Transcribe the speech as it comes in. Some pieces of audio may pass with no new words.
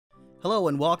Hello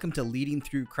and welcome to Leading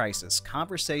Through Crisis,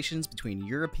 conversations between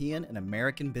European and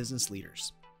American business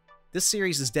leaders. This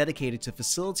series is dedicated to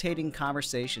facilitating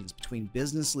conversations between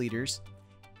business leaders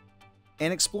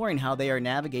and exploring how they are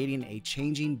navigating a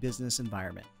changing business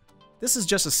environment. This is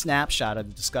just a snapshot of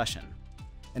the discussion.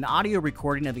 An audio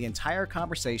recording of the entire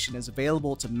conversation is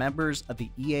available to members of the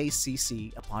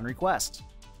EACC upon request.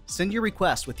 Send your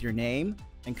request with your name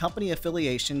and company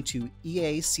affiliation to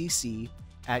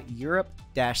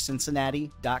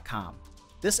EACC@europe-cincinnati.com.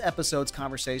 This episode's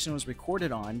conversation was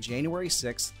recorded on January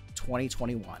 6,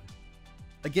 2021.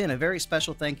 Again, a very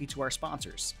special thank you to our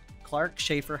sponsors, Clark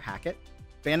Schaefer Hackett,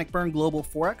 Bannockburn Global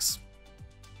Forex,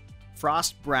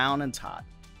 Frost Brown Todd.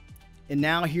 And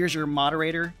now here's your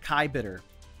moderator, Kai Bitter,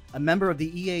 a member of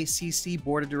the EACC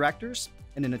Board of Directors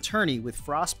and an attorney with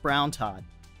Frost Brown Todd.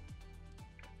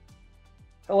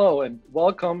 Hello and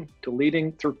welcome to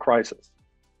Leading Through Crisis,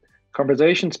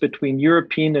 conversations between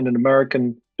European and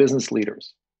American business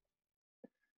leaders.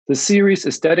 The series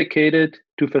is dedicated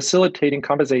to facilitating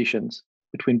conversations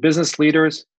between business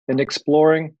leaders and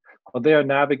exploring how they are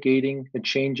navigating a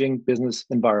changing business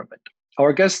environment.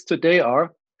 Our guests today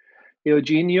are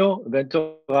Eugenio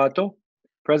Venturato,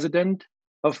 President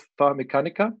of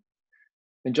Fameccanica,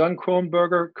 and John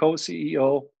Kronenberger,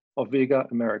 Co-CEO of VEGA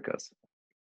Americas.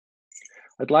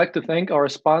 I'd like to thank our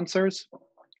sponsors,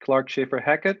 Clark Schaefer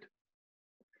Hackett,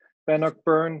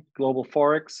 Bannockburn Global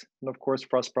Forex, and of course,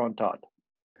 Frost Brown Todd.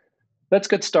 Let's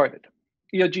get started.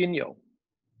 Eugenio,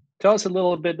 tell us a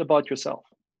little bit about yourself.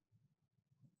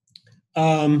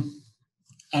 I'm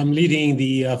leading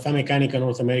the Fameccanica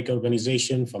North America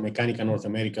organization. Fameccanica North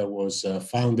America was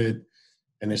founded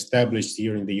and established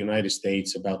here in the United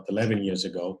States about 11 years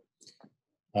ago.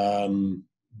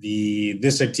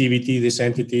 This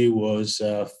entity was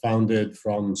founded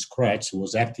from scratch,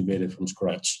 was activated from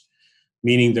scratch,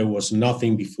 meaning there was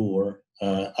nothing before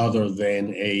other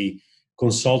than a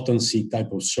consultancy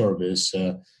type of service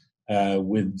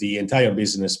with the entire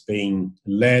business being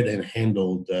led and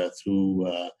handled through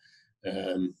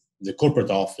the corporate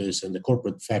office and the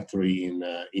corporate factory in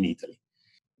Italy.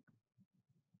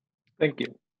 Thank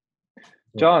you.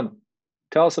 John,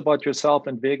 tell us about yourself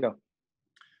and VEGA.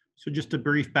 So just a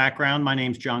brief background, my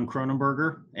name's John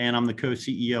Kronenberger, and I'm the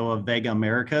co-CEO of VEGA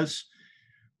Americas.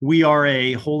 We are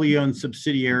a wholly owned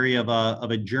subsidiary of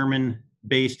a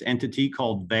German-based entity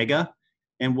called VEGA.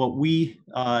 And what we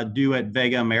do at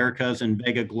VEGA Americas and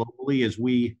VEGA globally is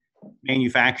we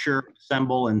manufacture,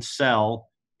 assemble, and sell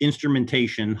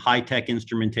instrumentation, high-tech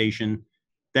instrumentation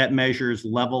that measures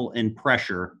level and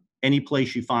pressure any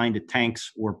place you find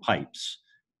tanks or pipes.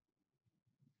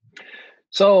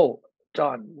 So,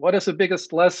 John, what is the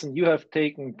biggest lesson you have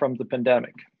taken from the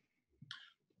pandemic?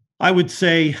 I would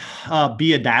say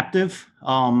be adaptive.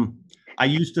 I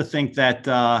used to think that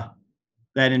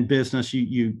that in business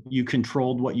you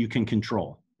controlled what you can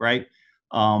control, right?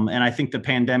 And I think the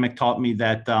pandemic taught me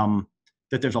that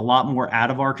that there's a lot more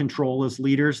out of our control as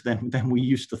leaders than we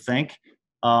used to think.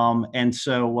 And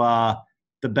so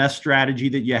the best strategy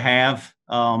that you have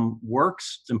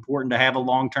works. It's important to have a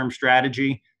long-term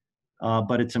strategy,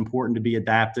 but it's important to be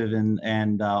adaptive.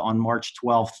 And on March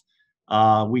 12th,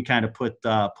 we kind of put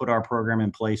our program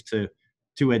in place to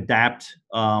adapt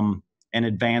and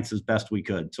advance as best we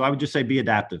could. So I would just say be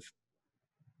adaptive.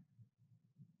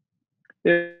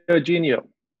 Eugenio,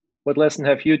 what lesson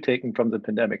have you taken from the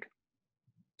pandemic?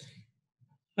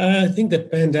 I think the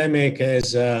pandemic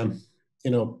has,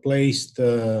 placed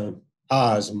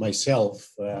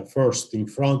myself, first in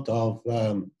front of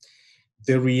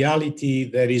the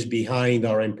reality that is behind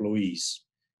our employees.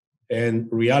 And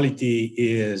reality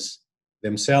is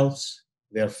themselves,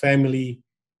 their family,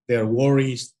 their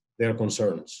worries, their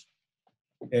concerns.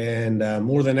 And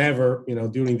more than ever,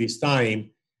 during this time,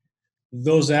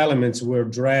 those elements were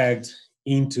dragged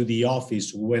into the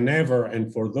office whenever,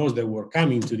 and for those that were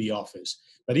coming to the office.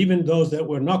 But even those that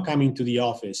were not coming to the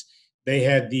office, they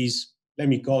had these, let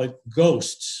me call it,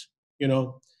 ghosts,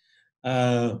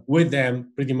 with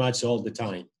them pretty much all the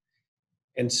time.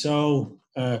 And so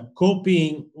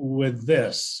coping with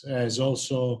this has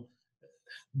also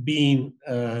been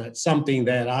something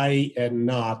that I had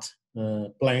not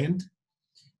planned,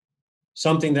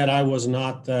 something that I was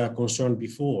not concerned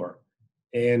before.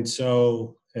 And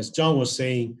so, as John was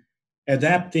saying,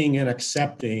 adapting and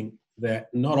accepting that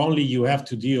not only you have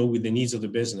to deal with the needs of the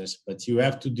business, but you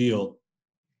have to deal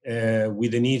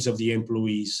with the needs of the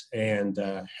employees and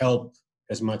help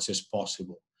as much as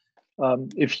possible.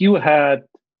 If you had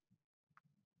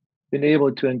been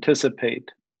able to anticipate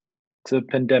the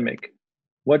pandemic,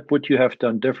 what would you have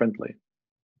done differently?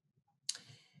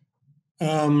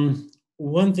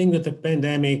 one thing that the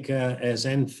pandemic has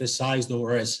emphasized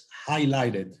or has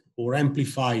highlighted or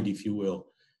amplified, if you will,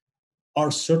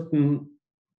 are certain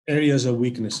areas of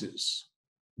weaknesses.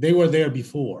 They were there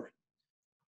before,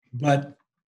 but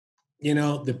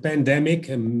the pandemic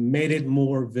made it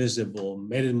more visible,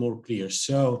 made it more clear.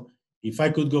 So if I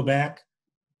could go back,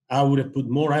 I would have put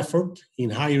more effort in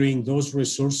hiring those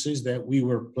resources that we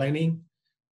were planning,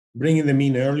 bringing them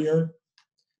in earlier.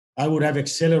 I would have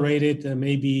accelerated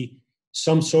maybe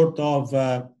some sort of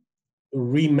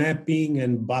remapping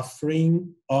and buffering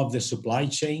of the supply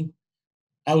chain.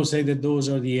 I would say that those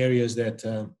are the areas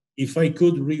that if I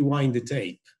could rewind the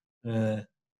tape,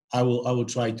 I will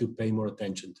try to pay more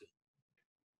attention to.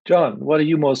 John, what are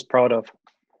you most proud of?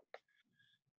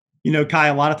 Kai,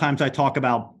 a lot of times I talk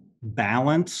about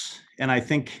balance, and I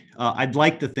think I'd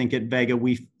like to think at VEGA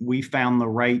we found the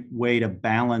right way to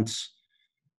balance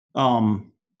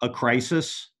a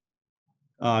crisis,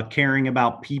 caring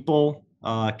about people,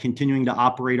 continuing to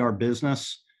operate our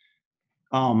business.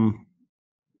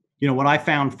 What I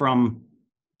found from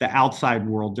the outside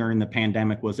world during the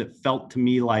pandemic was it felt to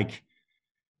me like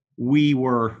we,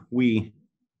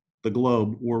 the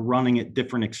globe, were running at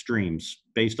different extremes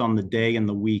based on the day and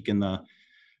the week and the,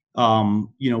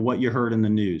 what you heard in the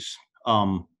news.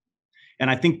 And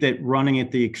I think that running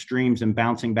at the extremes and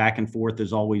bouncing back and forth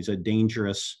is always a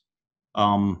dangerous,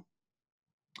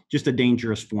 just a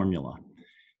dangerous formula.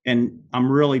 And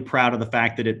I'm really proud of the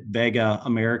fact that at VEGA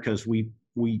Americas, we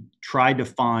tried to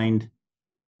find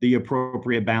the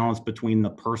appropriate balance between the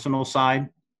personal side. I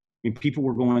mean, people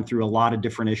were going through a lot of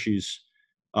different issues.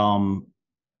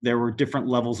 There were different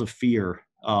levels of fear.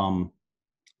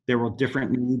 There were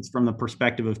different needs from the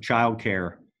perspective of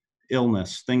childcare,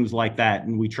 illness, things like that.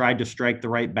 And we tried to strike the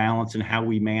right balance in how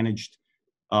we managed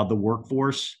the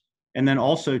workforce, and then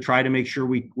also try to make sure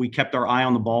we kept our eye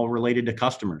on the ball related to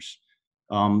customers.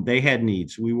 They had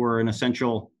needs. We were an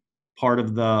essential part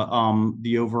of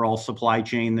the overall supply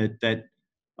chain that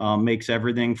makes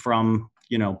everything from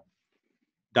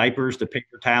diapers to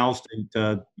paper towels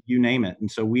to you name it.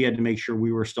 And so we had to make sure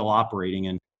we were still operating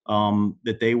and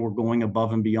that they were going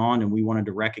above and beyond, and we wanted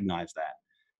to recognize that.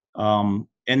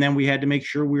 And then we had to make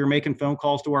sure we were making phone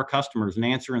calls to our customers and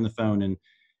answering the phone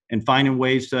and finding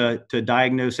ways to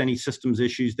diagnose any systems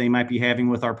issues they might be having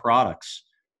with our products.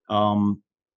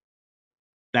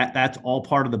 That's all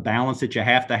part of the balance that you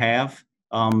have to have.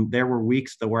 There were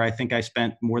weeks where I think I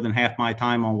spent more than half my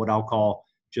time on what I'll call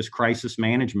just crisis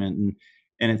management.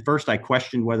 And at first I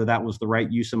questioned whether that was the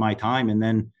right use of my time. And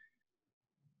then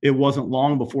it wasn't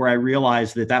long before I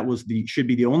realized that should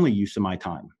be the only use of my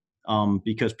time,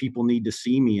 because people need to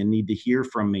see me and need to hear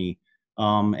from me,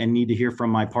 and need to hear from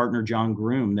my partner, John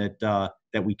Groom, that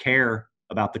we care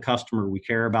about the customer, we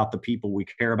care about the people, we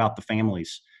care about the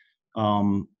families.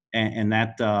 And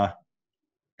that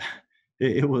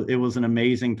it was an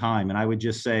amazing time. And I would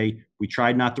just say we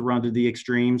tried not to run to the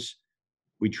extremes.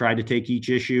 We tried to take each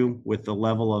issue with the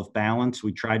level of balance.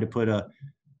 We tried to put a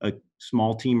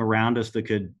small team around us that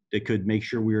could make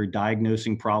sure we were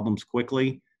diagnosing problems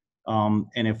quickly. And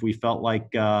if we felt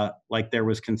like there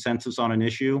was consensus on an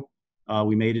issue,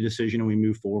 we made a decision and we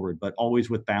moved forward, but always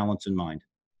with balance in mind.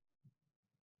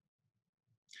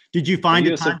 Did you find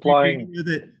at times, Eugenio,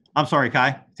 that, I'm sorry,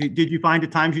 Kai, did you find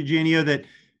at times, Eugenio, that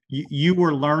you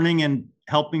were learning and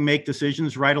helping make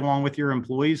decisions right along with your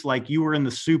employees? Like you were in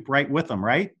the soup right with them,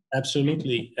 right?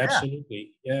 Absolutely.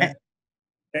 Absolutely. Yeah.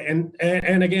 And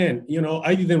again,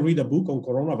 I didn't read a book on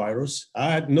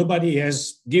coronavirus. Nobody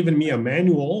has given me a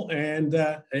manual, and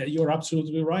you're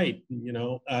absolutely right.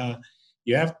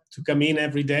 You have to come in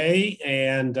every day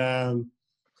and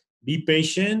be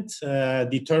patient,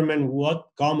 determine what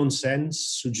common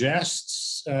sense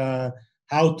suggests,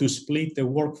 how to split the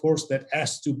workforce that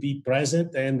has to be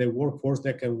present and the workforce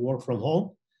that can work from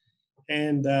home,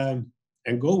 and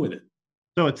go with it.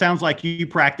 So it sounds like you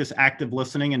practice active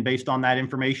listening, and based on that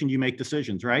information, you make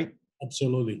decisions, right?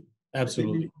 Absolutely.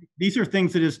 Absolutely. These are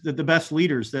things that the best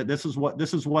leaders, that this is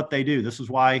what they do. This is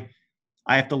why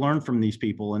I have to learn from these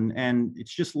people. And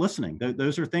it's just listening.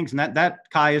 Those are things. And that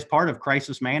Kai is part of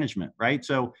crisis management, right?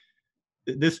 So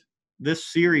this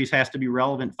series has to be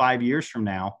relevant 5 years from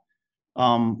now,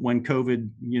 when COVID,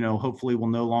 hopefully will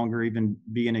no longer even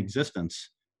be in existence.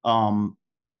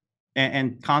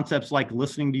 And concepts like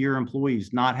listening to your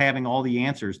employees, not having all the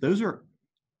answers, those are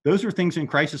things in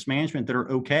crisis management that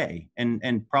are okay.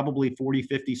 And probably 40,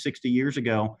 50, 60 years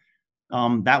ago,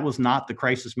 that was not the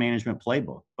crisis management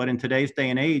playbook. But in today's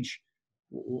day and age,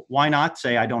 why not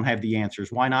say, I don't have the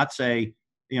answers? Why not say,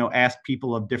 ask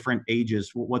people of different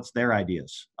ages, what's their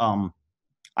ideas?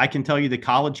 I can tell you the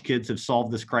college kids have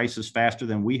solved this crisis faster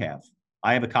than we have.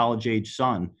 I have a college-age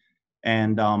son,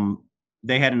 and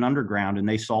they had an underground, and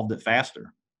they solved it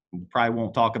faster. We probably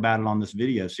won't talk about it on this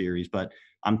video series, but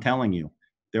I'm telling you,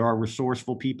 there are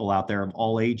resourceful people out there of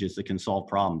all ages that can solve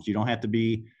problems. You don't have to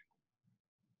be,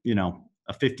 you know,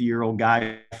 a 50-year-old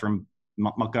guy from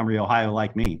Montgomery, Ohio,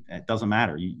 like me. It doesn't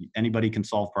matter. Anybody can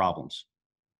solve problems.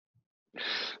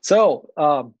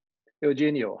 So,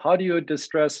 Eugenio, how do you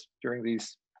distress during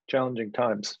these challenging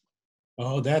times?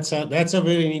 Oh, that's a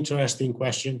very interesting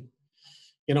question.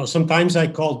 You know, sometimes I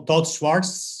call Todd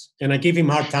Schwartz and I give him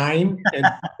hard time, and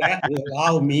that will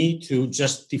allow me to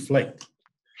just deflect.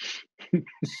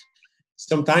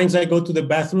 Sometimes I go to the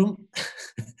bathroom,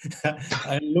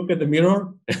 I look at the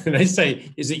mirror, and I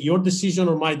say, "Is it your decision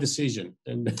or my decision?"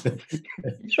 And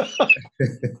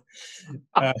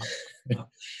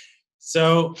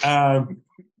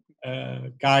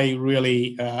Guy,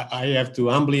 really, I have to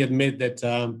humbly admit that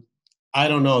I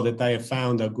don't know that I have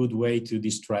found a good way to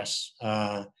distress.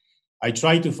 I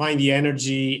try to find the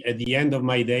energy at the end of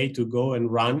my day to go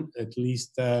and run at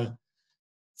least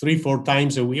 3-4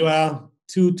 times a week. Well,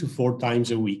 2 to 4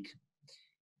 times a week.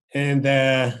 And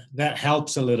that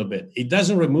helps a little bit. It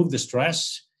doesn't remove the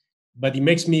stress, but it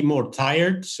makes me more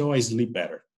tired, so I sleep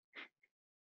better.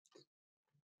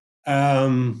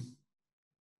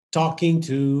 Talking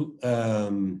to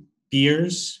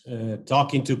peers,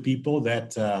 talking to people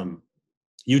that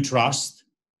you trust,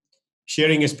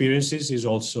 sharing experiences is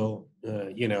also,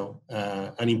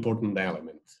 an important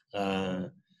element.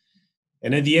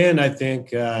 And at the end, I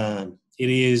think it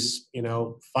is,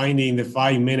 finding the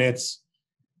 5 minutes,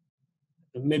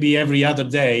 maybe every other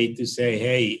day, to say,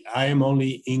 hey, I am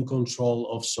only in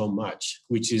control of so much,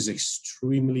 which is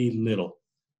extremely little.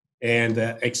 And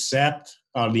accept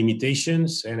our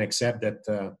limitations and accept that,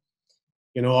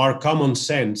 our common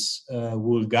sense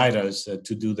will guide us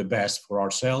to do the best for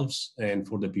ourselves and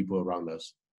for the people around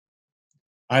us.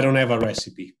 I don't have a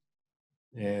recipe,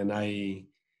 and I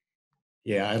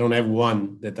don't have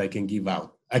one that I can give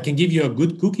out. I can give you a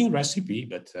good cooking recipe,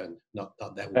 but not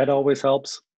that one. That always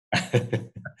helps.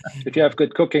 If you have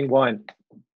good cooking wine.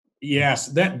 Yes,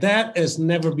 that has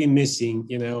never been missing.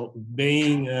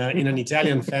 Being in an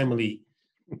Italian family,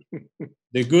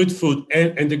 the good food,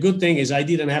 and the good thing is I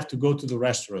didn't have to go to the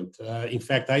restaurant. In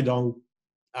fact, I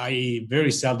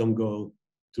very seldom go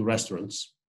to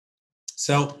restaurants.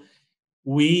 So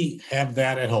we have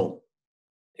that at home.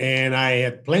 And I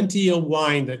had plenty of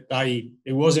wine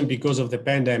it wasn't because of the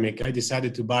pandemic. I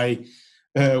decided to buy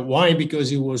wine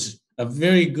because it was a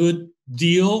very good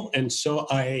deal. And so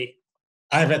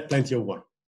I've had plenty of wine.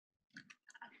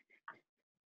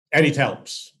 And it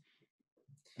helps.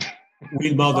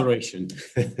 With moderation.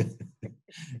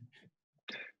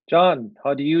 John,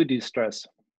 how do you de-stress?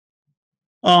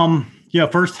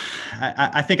 First,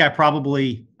 I think I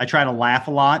try to laugh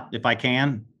a lot if I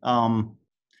can.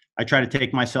 I try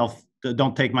to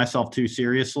don't take myself too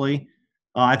seriously.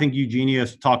 I think Eugenio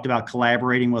talked about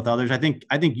collaborating with others. I think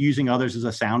using others as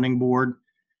a sounding board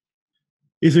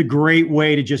is a great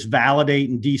way to just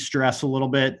validate and de-stress a little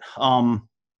bit.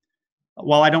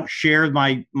 While I don't share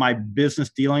my business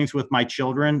dealings with my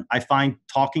children, I find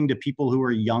talking to people who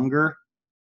are younger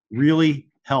really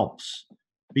helps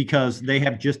because they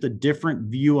have just a different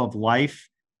view of life.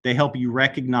 They help you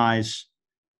recognize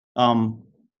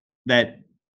that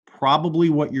probably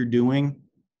what you're doing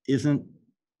isn't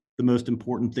the most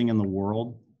important thing in the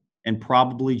world, and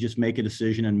probably just make a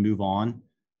decision and move on.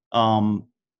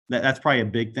 That's probably a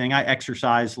big thing. I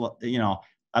exercise, I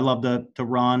love to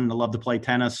run. I love to play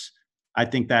tennis. I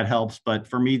think that helps. But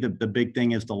for me, the big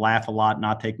thing is to laugh a lot,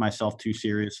 not take myself too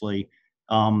seriously.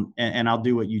 And I'll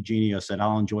do what Eugenio said.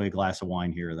 I'll enjoy a glass of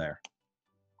wine here or there.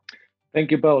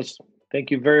 Thank you both.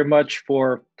 Thank you very much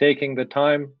for taking the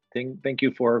time. Thank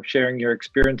you for sharing your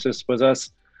experiences with us.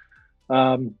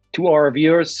 To our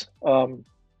viewers,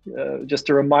 just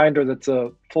a reminder that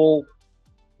the full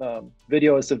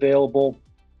video is available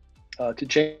to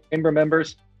chamber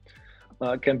members.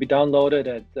 Can be downloaded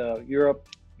at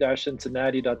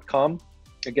Europe-Cincinnati.com.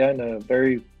 Again, a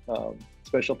very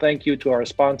special thank you to our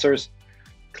sponsors,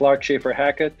 Clark Schaefer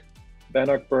Hackett,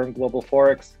 Bannockburn Global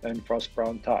Forex, and Frost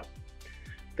Brown Todd.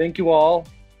 Thank you all,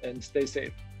 and stay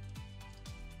safe.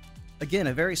 Again,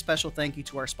 a very special thank you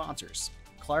to our sponsors,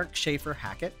 Clark Schaefer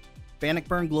Hackett,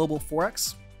 Bannockburn Global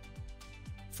Forex,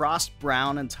 Frost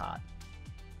Brown and Todd.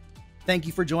 Thank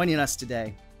you for joining us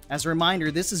today. As a reminder,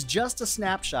 this is just a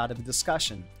snapshot of the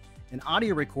discussion. An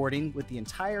audio recording with the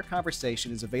entire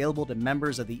conversation is available to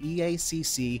members of the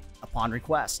EACC upon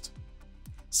request.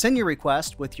 Send your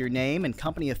request with your name and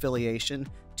company affiliation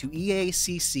to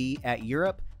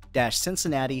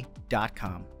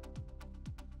EACC@Europe-Cincinnati.com.